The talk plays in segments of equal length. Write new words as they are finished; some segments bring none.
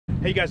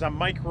Hey guys, I'm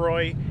Mike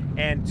Roy,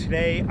 and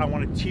today I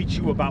want to teach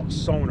you about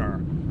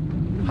sonar.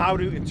 How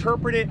to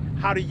interpret it,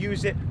 how to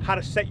use it, how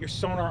to set your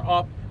sonar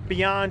up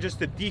beyond just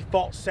the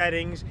default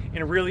settings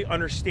and really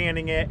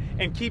understanding it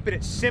and keeping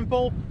it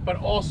simple, but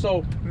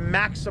also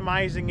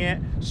maximizing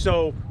it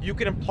so you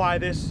can apply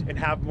this and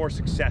have more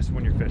success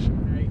when you're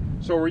fishing. Okay?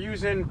 So we're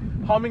using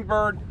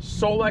Humminbird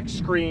Solix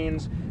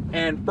screens,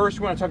 and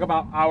first we want to talk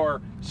about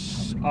our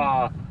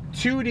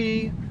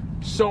 2D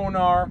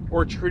sonar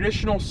or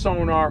traditional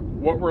sonar,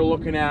 what we're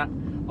looking at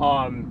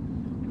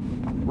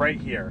right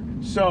here.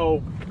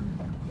 So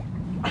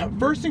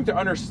first thing to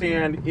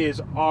understand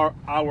is our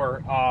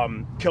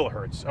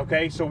kilohertz.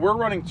 Okay, so we're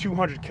running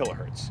 200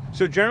 kilohertz.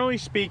 So generally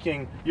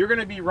speaking, you're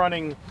going to be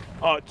running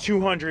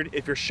 200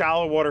 if you're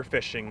shallow water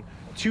fishing.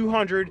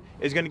 200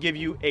 is going to give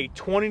you a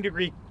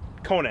 20-degree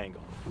cone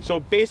angle. So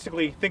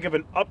basically think of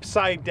an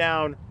upside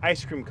down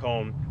ice cream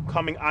cone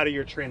coming out of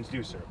your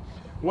transducer.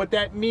 What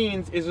that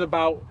means is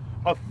about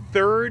a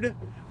third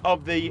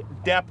of the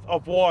depth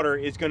of water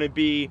is going to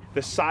be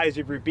the size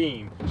of your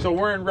beam. So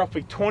we're in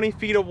roughly 20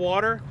 feet of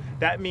water.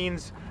 That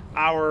means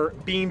our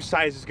beam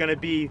size is going to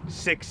be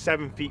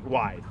 6-7 feet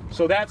wide.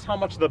 So that's how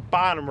much of the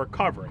bottom we're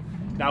covering.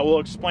 Now we'll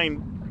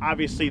explain,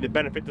 obviously, the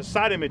benefit to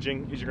side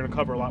imaging is you're going to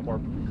cover a lot more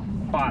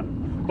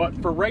bottom.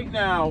 But for right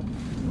now,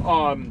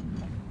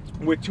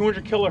 with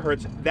 200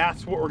 kilohertz,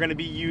 that's what we're going to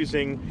be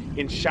using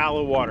in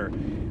shallow water.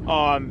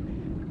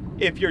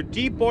 If you're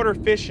deep water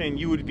fishing,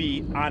 you would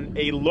be on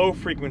a low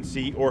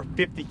frequency or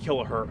 50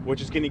 kilohertz, which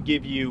is going to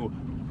give you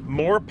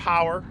more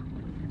power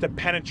to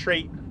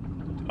penetrate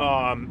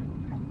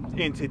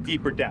into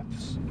deeper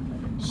depths.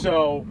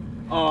 So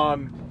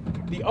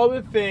the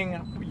other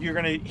thing you're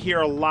going to hear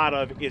a lot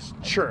of is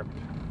CHIRP.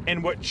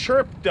 And what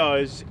CHIRP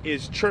does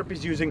is CHIRP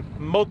is using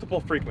multiple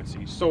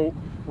frequencies. So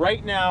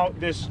right now,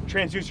 this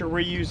transducer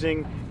we're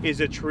using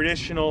is a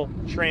traditional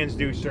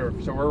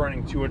transducer. So we're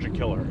running 200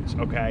 kilohertz,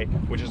 okay,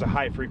 which is a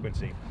high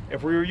frequency.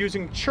 If we were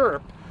using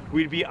CHIRP,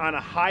 we'd be on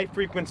a high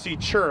frequency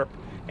CHIRP,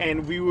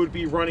 and we would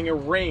be running a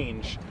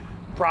range,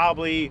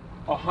 probably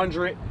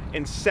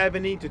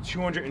 170 to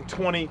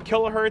 220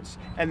 kilohertz,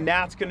 and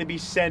that's going to be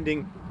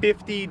sending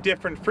 50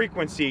 different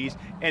frequencies,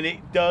 and it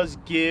does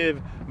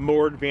give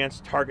more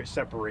advanced target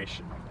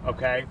separation.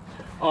 Okay,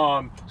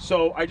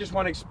 so I just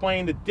want to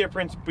explain the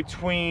difference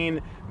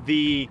between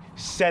the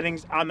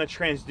settings on the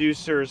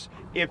transducers.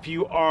 If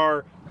you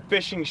are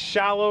fishing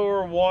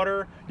shallower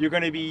water, you're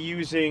going to be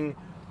using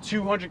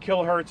 200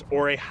 kilohertz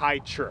or a high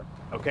CHIRP.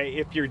 Okay,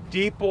 if you're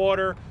deep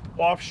water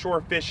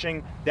offshore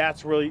fishing,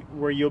 that's really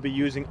where you'll be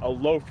using a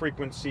low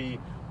frequency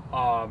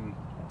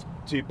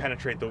to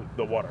penetrate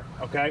the water.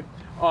 Okay,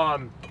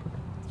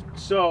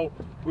 so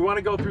we want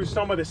to go through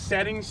some of the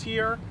settings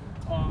here.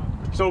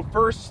 So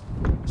first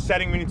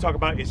setting we need to talk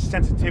about is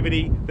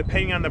sensitivity.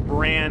 Depending on the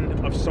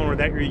brand of sonar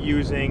that you're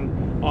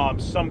using,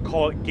 some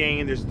call it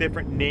gain, there's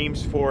different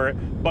names for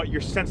it, but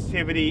your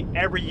sensitivity,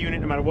 every unit,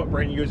 no matter what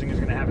brand you're using, is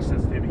going to have a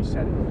sensitivity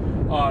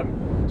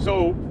setting.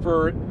 So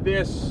for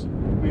this,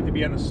 we need to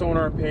be on the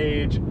sonar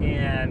page,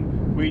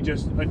 and we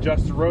just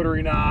adjust the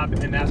rotary knob,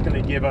 and that's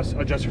going to give us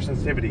adjuster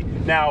sensitivity.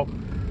 Now,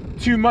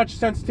 too much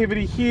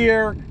sensitivity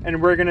here,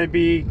 and we're going to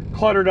be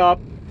cluttered up,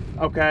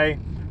 okay?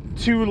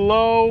 Too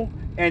low,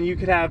 and you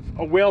could have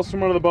a whale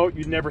swim under the boat,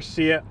 you'd never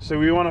see it. So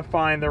we want to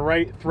find the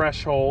right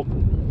threshold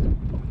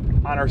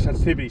on our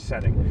sensitivity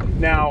setting.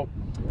 Now,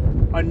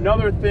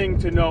 another thing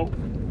to note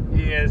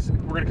is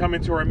we're going to come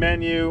into our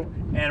menu,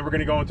 and we're going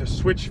to go into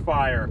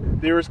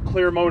Switchfire. There is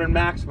clear mode and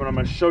max mode. I'm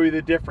going to show you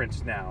the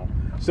difference now.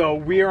 So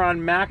we are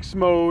on max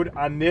mode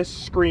on this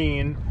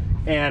screen,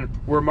 and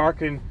we're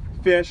marking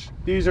fish.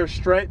 These are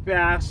striped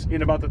bass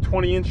in about the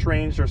 20-inch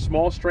range. They're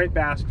small striped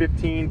bass,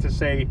 15 to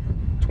say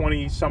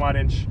 20 some odd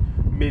inch,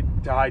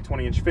 mid to high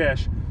 20-inch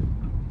fish.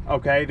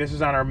 Okay, this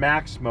is on our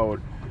max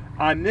mode.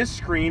 On this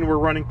screen, we're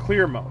running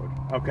clear mode.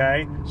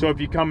 Okay, so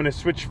if you come into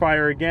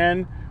Switchfire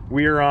again,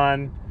 we're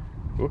on,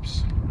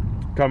 oops,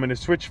 come into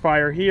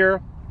Switchfire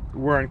here,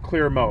 we're in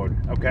clear mode.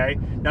 Okay,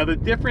 now the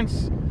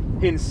difference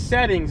in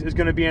settings is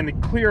going to be in the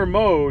clear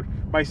mode.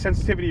 My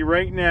sensitivity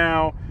right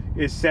now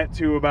is set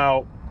to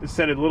about, it's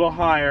set a little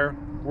higher.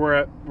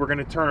 We're going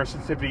to turn our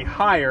sensitivity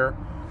higher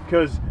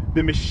because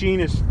the machine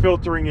is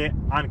filtering it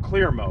on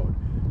clear mode.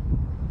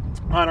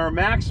 On our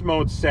max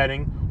mode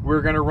setting,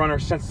 we're going to run our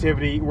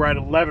sensitivity, we're at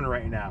 11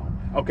 right now.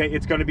 Okay,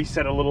 it's going to be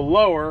set a little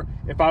lower.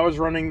 If I was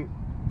running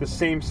the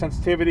same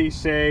sensitivity,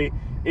 say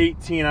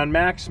 18 on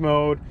max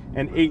mode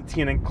and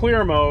 18 in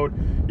clear mode,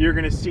 you're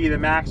going to see the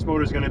max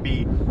mode is going to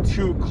be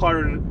too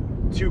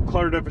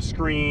cluttered of a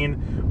screen.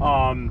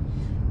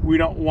 We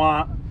don't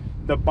want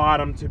the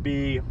bottom to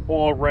be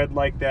all red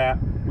like that.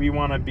 We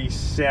want to be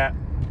set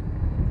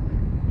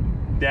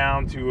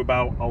down to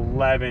about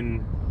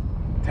 11,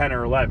 10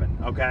 or 11.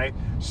 Okay,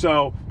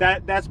 so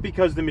that's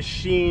because the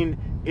machine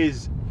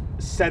is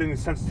setting the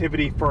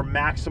sensitivity for a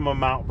maximum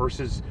amount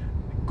versus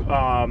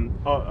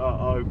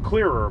a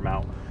clearer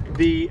amount.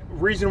 The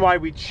reason why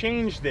we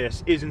changed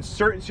this is in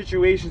certain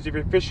situations, if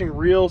you're fishing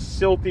real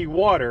silty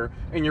water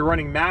and you're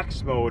running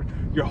max mode,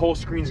 your whole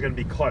screen's gonna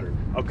be cluttered,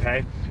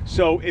 okay?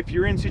 So if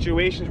you're in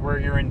situations where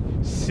you're in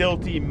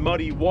silty,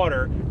 muddy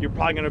water, you're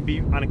probably gonna be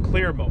on a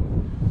clear mode.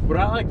 What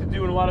I like to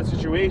do in a lot of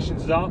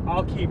situations is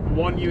I'll keep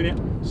one unit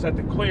set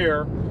to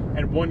clear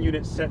and one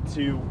unit set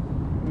to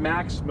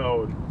max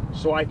mode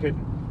so I could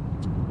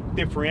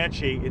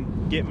differentiate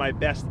and get my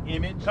best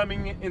image.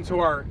 Coming into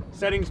our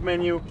settings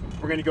menu,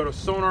 we're going to go to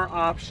Sonar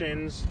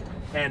Options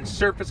and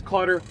Surface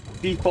Clutter.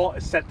 Default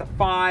is set to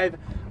 5.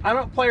 I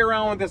don't play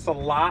around with this a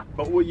lot,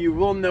 but what you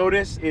will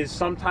notice is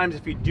sometimes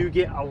if you do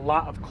get a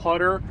lot of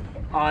clutter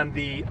on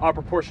the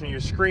upper portion of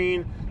your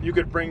screen, you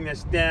could bring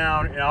this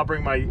down, and I'll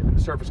bring my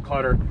surface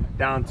clutter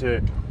down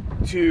to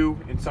 2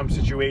 in some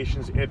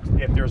situations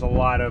if there's a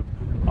lot of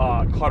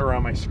clutter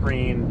on my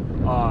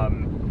screen.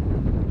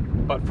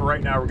 But for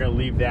right now, we're going to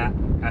leave that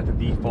at the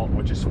default,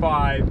 which is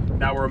 5.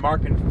 Now we're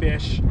marking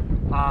fish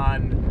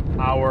on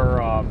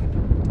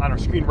our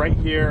screen right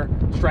here.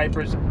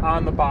 Stripers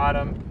on the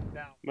bottom.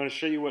 Now I'm going to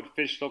show you what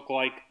fish look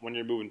like when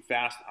you're moving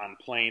fast on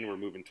plane. We're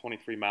moving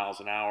 23 miles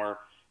an hour.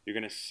 You're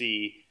going to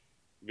see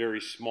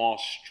very small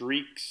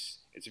streaks.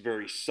 It's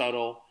very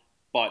subtle,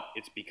 but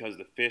it's because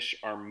the fish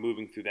are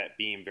moving through that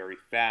beam very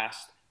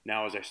fast.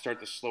 Now as I start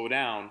to slow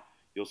down,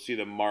 you'll see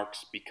the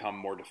marks become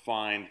more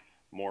defined,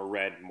 more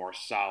red, more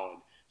solid.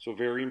 So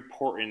very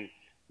important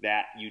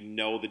that you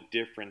know the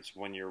difference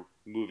when you're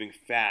moving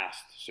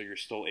fast so you're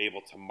still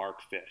able to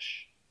mark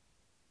fish.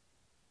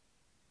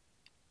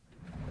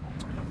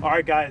 All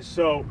right guys,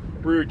 so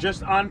we were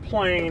just on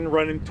plane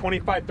running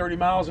 25-30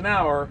 miles an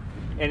hour,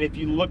 and if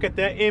you look at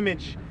that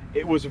image,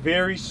 it was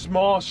very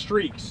small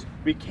streaks.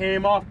 We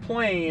came off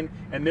plane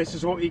and this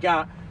is what we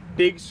got.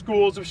 Big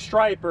schools of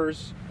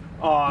stripers,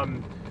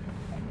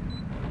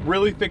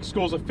 really thick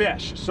schools of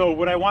fish. So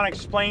what I want to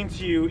explain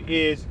to you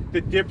is the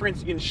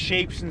difference in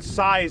shapes and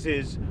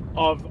sizes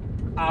of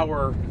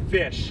our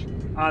fish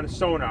on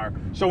sonar.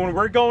 So when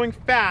we're going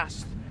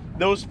fast,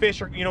 those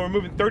fish are, we're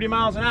moving 30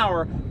 miles an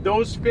hour,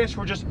 those fish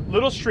were just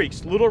little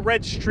streaks, little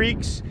red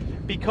streaks,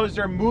 because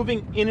they're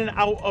moving in and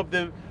out of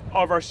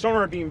our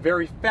sonar beam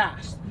very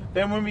fast.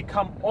 Then when we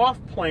come off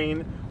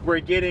plane, we're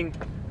getting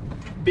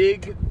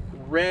big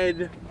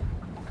red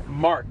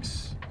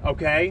marks,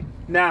 okay?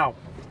 Now,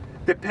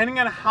 depending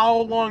on how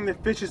long the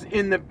fish is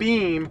in the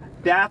beam,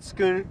 that's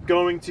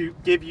going to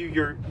give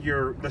you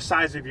the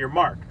size of your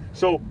mark.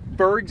 So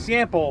for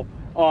example,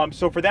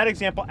 for that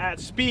example, at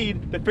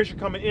speed, the fish are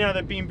coming in and out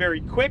of the beam very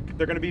quick.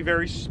 They're going to be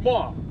very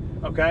small,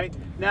 okay?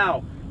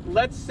 Now,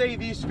 let's say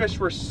these fish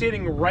were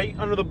sitting right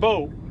under the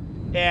boat,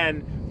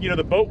 and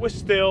the boat was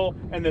still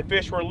and the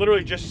fish were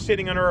literally just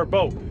sitting under our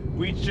boat.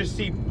 We just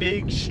see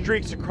big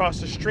streaks across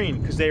the stream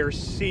because they were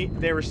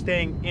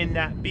staying in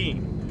that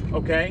beam,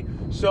 okay?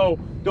 So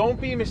don't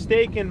be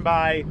mistaken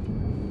by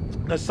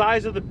the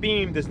size of the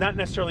beam does not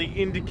necessarily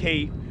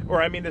indicate,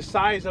 or I mean the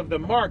size of the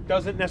mark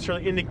doesn't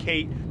necessarily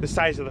indicate the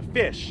size of the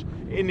fish.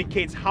 It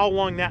indicates how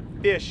long that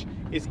fish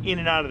is in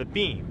and out of the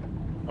beam,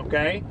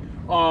 okay?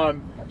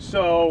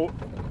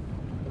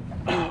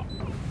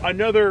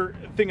 Another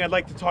thing I'd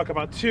like to talk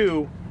about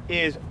too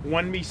is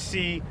when we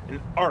see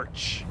an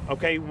arch,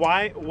 okay?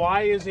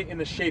 Why is it in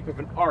the shape of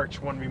an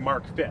arch when we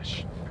mark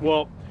fish?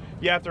 Well,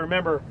 you have to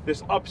remember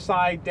this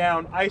upside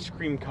down ice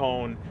cream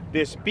cone,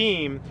 this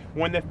beam,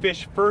 when the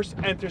fish first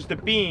enters the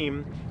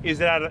beam, is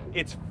that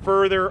it's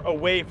further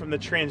away from the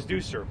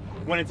transducer.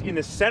 When it's in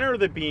the center of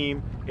the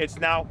beam, it's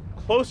now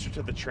closer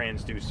to the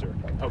transducer,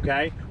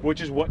 okay?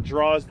 Which is what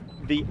draws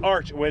the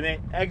arch. When it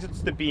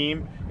exits the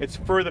beam, it's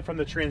further from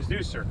the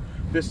transducer.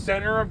 The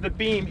center of the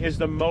beam is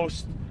the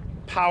most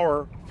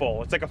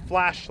powerful. It's like a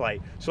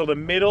flashlight. So the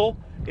middle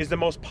is the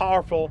most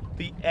powerful.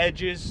 The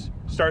edges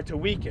start to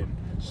weaken.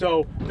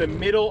 So the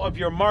middle of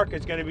your mark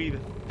is going to be the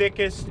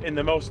thickest and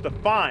the most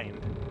defined,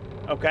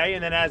 okay?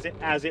 And then as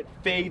it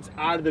fades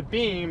out of the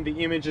beam,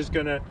 the image is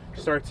going to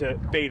start to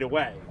fade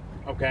away,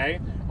 okay?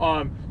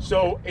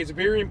 So it's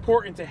very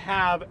important to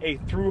have a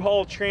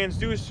through-hull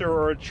transducer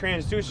or a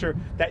transducer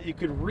that you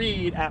could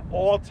read at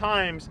all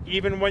times,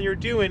 even when you're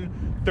doing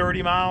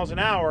 30 miles an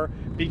hour,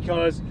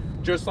 because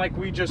just like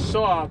we just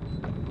saw,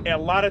 a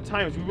lot of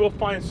times we will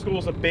find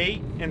schools of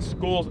bait and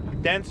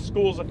dense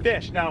schools of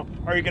fish. Now,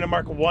 are you going to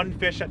mark one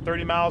fish at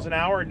 30 miles an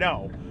hour?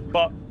 No.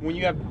 But when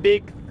you have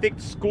big, thick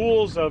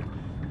schools of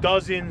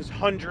dozens,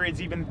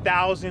 hundreds, even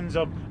thousands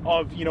of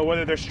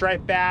whether they're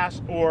striped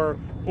bass or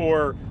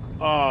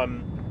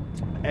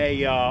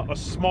a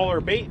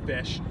smaller bait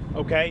fish,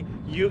 okay,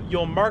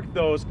 you'll mark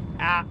those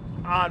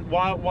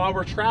while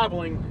we're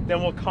traveling.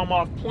 Then we'll come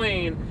off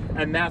plane,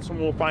 and that's when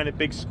we'll find a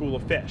big school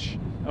of fish,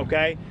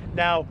 okay?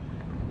 Now,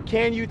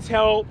 can you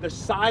tell the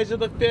size of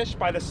the fish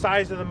by the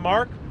size of the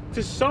mark?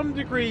 To some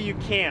degree you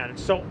can.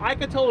 So I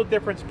can tell the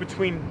difference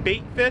between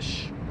bait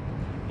fish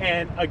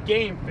and a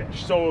game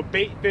fish. So a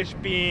bait fish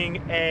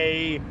being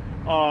a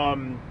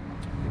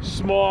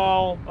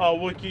small,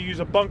 we could use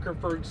a bunker,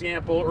 for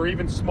example, or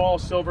even small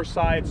silver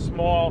side,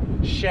 small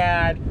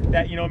shad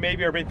that, you know,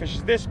 maybe our bait fish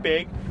is this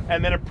big,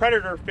 and then a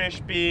predator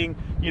fish being,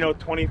 you know,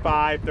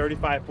 25,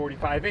 35,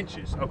 45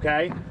 inches,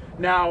 okay?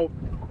 Now,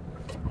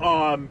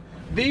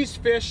 these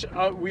fish,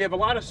 we have a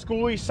lot of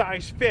schoolie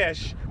size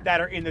fish that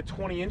are in the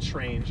 20-inch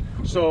range,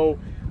 so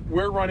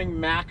we're running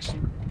max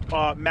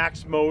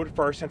mode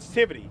for our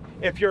sensitivity.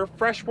 If you're a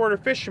freshwater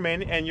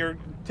fisherman and you're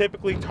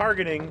typically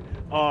targeting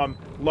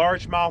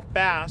largemouth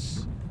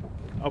bass,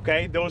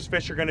 okay, those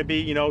fish are going to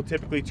be, you know,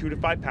 typically 2 to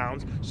 5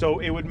 pounds, so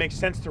it would make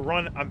sense to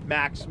run a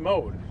max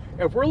mode.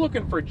 If we're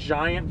looking for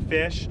giant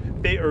fish,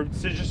 or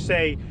to just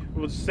say,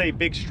 we'll say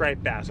big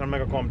striped bass, I'm not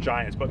gonna call them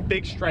giants, but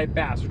big striped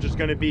bass, which is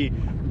gonna be,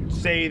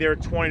 say they're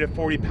 20 to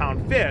 40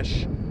 pound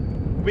fish,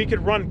 we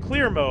could run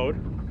clear mode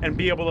and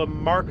be able to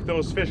mark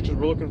those fish because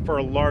we're looking for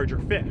a larger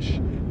fish.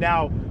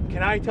 Now,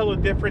 can I tell the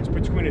difference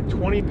between a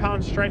 20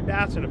 pound striped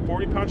bass and a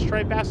 40 pound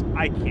striped bass?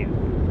 I can't.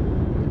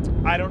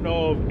 I don't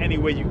know of any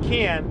way you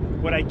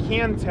can. What I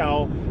can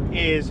tell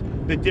is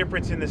the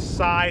difference in the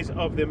size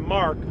of the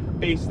mark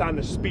based on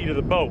the speed of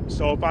the boat.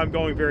 So if I'm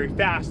going very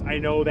fast, I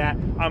know that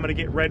I'm gonna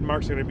get red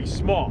marks that are gonna be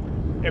small.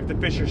 If the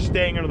fish are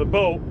staying under the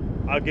boat,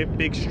 I'll get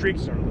big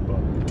streaks under the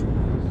boat.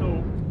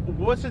 So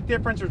what's the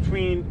difference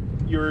between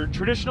your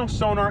traditional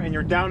sonar and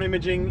your down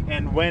imaging,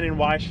 and when and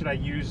why should I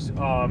use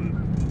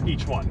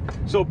each one?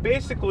 So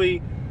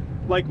basically,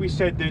 like we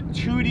said, the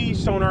 2D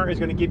sonar is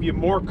gonna give you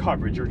more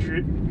coverage.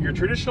 Your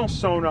traditional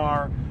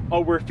sonar,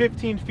 we're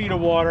 15 feet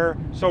of water,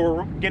 so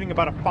we're getting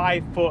about a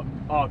 5 foot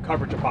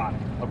coverage of bottom,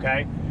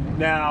 okay?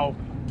 Now,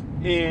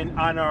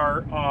 on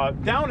our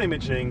down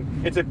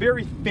imaging, it's a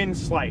very thin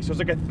slice. So it's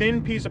like a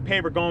thin piece of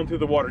paper going through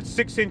the water. It's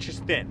 6 inches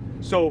thin.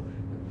 So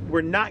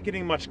we're not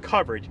getting much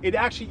coverage. It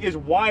actually is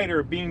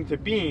wider beam to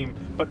beam,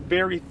 but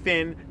very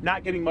thin,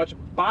 not getting much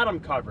bottom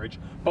coverage.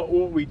 But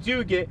what we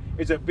do get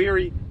is a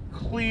very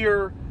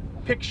clear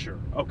picture,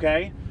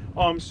 okay?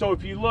 So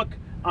if you look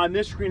on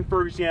this screen,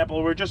 for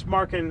example, we're just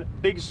marking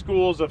big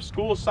schools of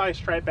school-sized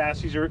striped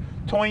bass. These are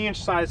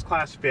 20-inch size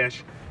class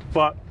fish.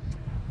 But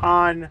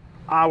on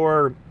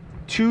our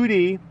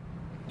 2D,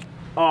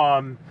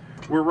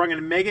 we're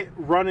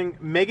running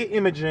mega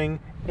imaging,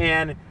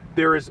 and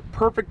there is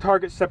perfect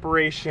target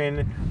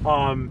separation.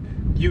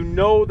 You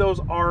know those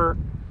are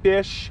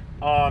fish.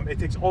 It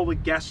takes all the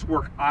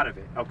guesswork out of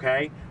it,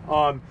 okay?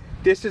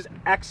 This is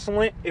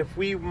excellent if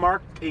we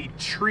marked a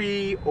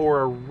tree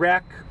or a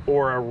wreck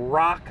or a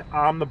rock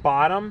on the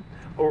bottom,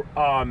 or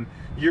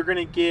you're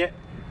gonna get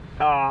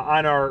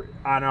on our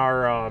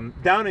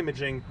down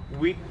imaging,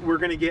 we're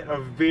gonna get a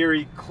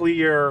very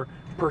clear,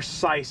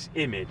 precise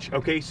image,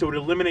 okay? So it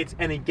eliminates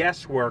any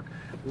guesswork,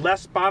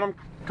 less bottom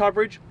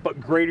coverage,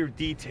 but greater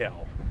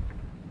detail.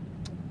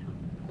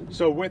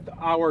 So with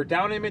our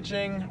down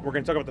imaging, we're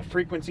gonna talk about the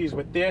frequencies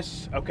with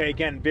this, okay?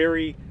 Again,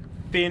 very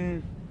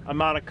thin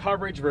amount of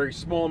coverage, very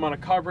small amount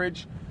of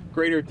coverage,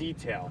 greater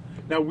detail.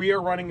 Now we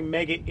are running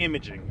mega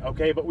imaging,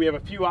 okay? But we have a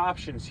few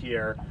options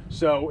here.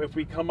 So if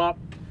we come up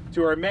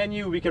to our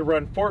menu, we can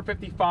run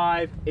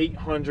 455,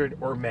 800,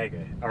 or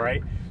mega, all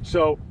right?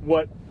 So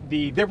what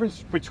the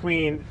difference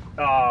between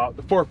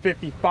the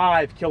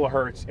 455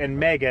 kilohertz and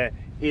mega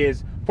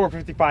is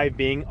 455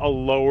 being a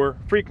lower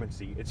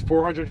frequency. It's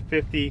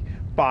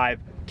 455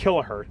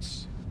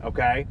 kilohertz,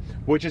 okay?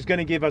 Which is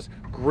gonna give us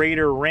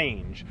greater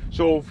range.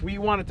 So if we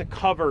wanted to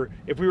cover,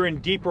 if we were in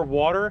deeper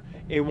water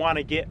and want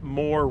to get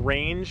more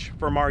range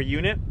from our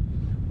unit,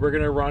 we're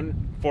gonna run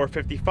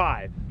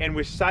 455. And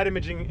with side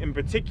imaging in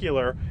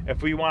particular,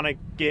 if we want to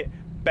get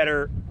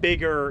better,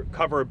 bigger,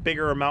 cover a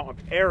bigger amount of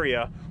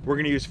area, we're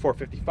gonna use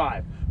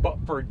 455. But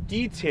for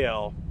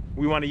detail,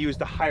 we want to use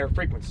the higher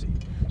frequency.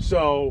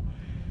 So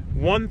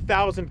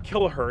 1000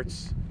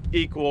 kilohertz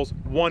equals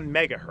 1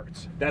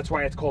 megahertz. That's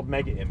why it's called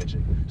mega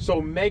imaging.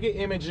 So mega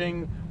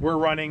imaging, we're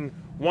running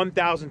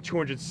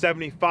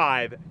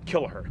 1275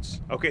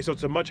 kilohertz. Okay, so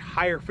it's a much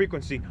higher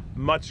frequency,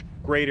 much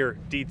greater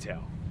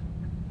detail.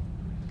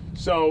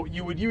 So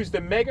you would use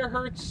the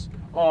megahertz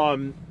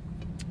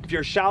if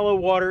you're shallow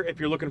water, if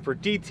you're looking for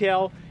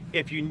detail.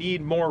 If you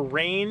need more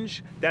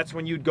range, that's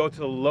when you'd go to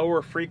the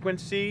lower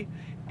frequency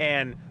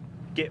and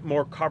get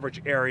more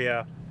coverage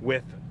area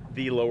with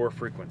the lower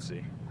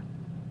frequency.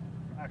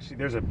 Actually,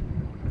 there's a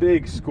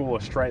big school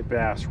of striped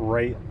bass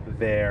right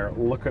there.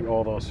 Look at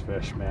all those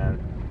fish, man.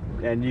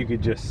 And you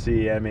could just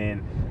see, I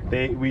mean,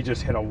 we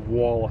just hit a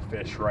wall of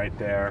fish right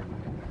there.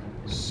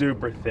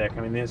 Super thick.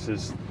 I mean,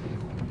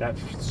 that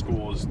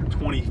school is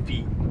 20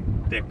 feet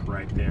thick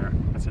right there.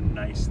 That's a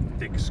nice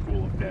thick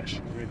school of fish.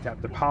 We're gonna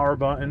tap the power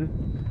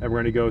button and we're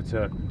gonna go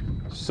to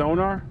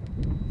sonar,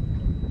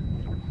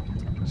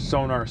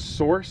 sonar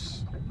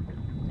source,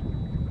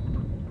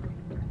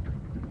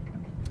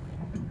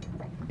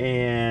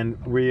 and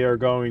we're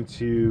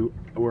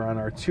on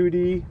our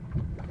 2D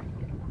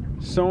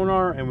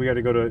sonar, and we got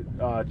to go to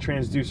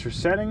transducer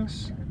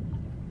settings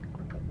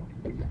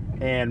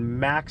and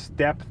max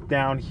depth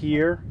down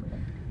here.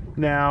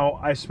 Now,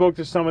 I spoke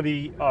to some of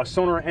the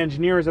sonar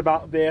engineers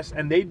about this,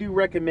 and they do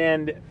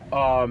recommend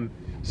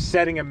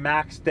setting a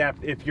max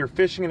depth. If you're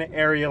fishing in an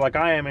area like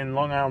I am in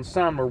Long Island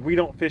Sound where we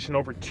don't fish in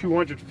over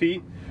 200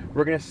 feet,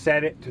 we're gonna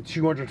set it to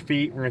 200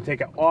 feet. We're gonna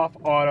take it off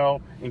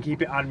auto and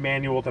keep it on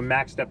manual with a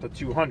max depth of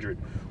 200.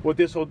 What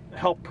this will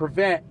help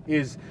prevent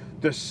is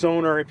the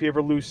sonar, if you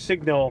ever lose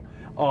signal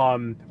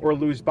or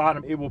lose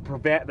bottom, it will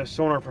prevent the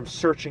sonar from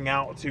searching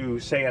out to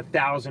say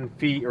 1,000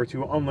 feet or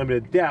to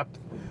unlimited depth.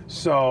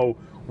 So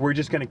we're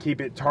just gonna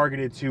keep it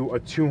targeted to a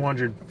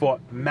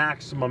 200-foot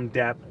maximum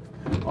depth.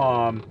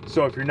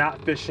 So if you're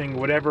not fishing,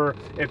 whatever,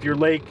 if your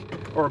lake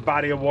or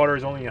body of water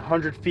is only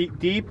 100 feet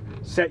deep,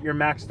 set your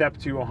max depth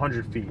to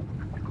 100 feet.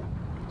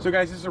 So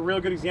guys, this is a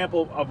real good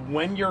example of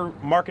when you're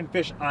marking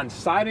fish on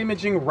side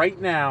imaging right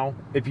now.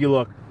 If you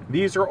look,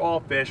 these are all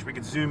fish. We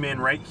can zoom in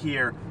right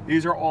here.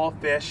 These are all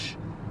fish,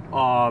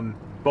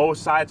 both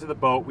sides of the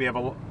boat. We have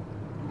a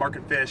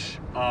marking fish,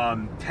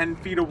 10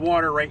 feet of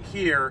water right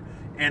here.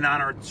 And on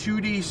our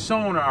 2D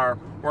sonar,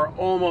 we're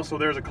almost, so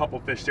there's a couple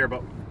fish there,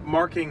 but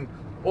marking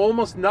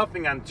almost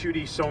nothing on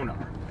 2D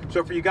sonar.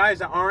 So for you guys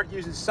that aren't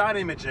using side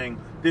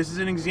imaging, this is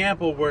an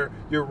example where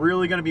you're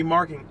really gonna be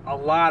marking a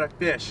lot of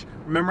fish.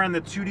 Remember, on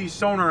the 2D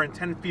sonar and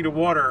 10 feet of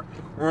water,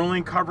 we're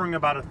only covering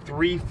about a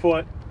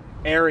 3-foot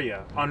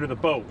area under the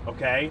boat,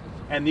 okay?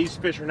 And these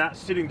fish are not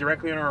sitting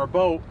directly under our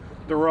boat.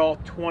 They're all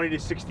 20 to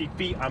 60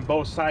 feet on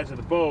both sides of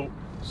the boat.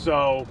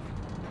 So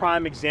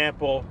prime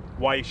example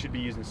why you should be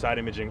using side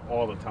imaging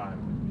all the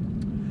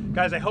time.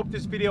 Guys, I hope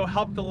this video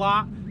helped a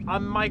lot.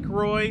 I'm Mike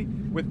Roy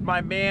with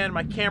my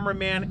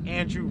cameraman,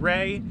 Andrew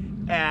Ray,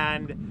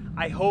 and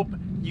I hope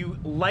you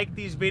like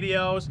these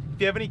videos. If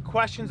you have any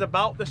questions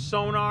about the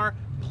sonar,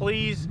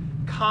 please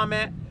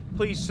comment,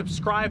 please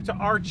subscribe to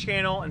our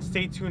channel, and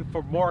stay tuned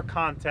for more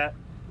content.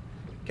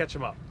 Catch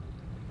them up.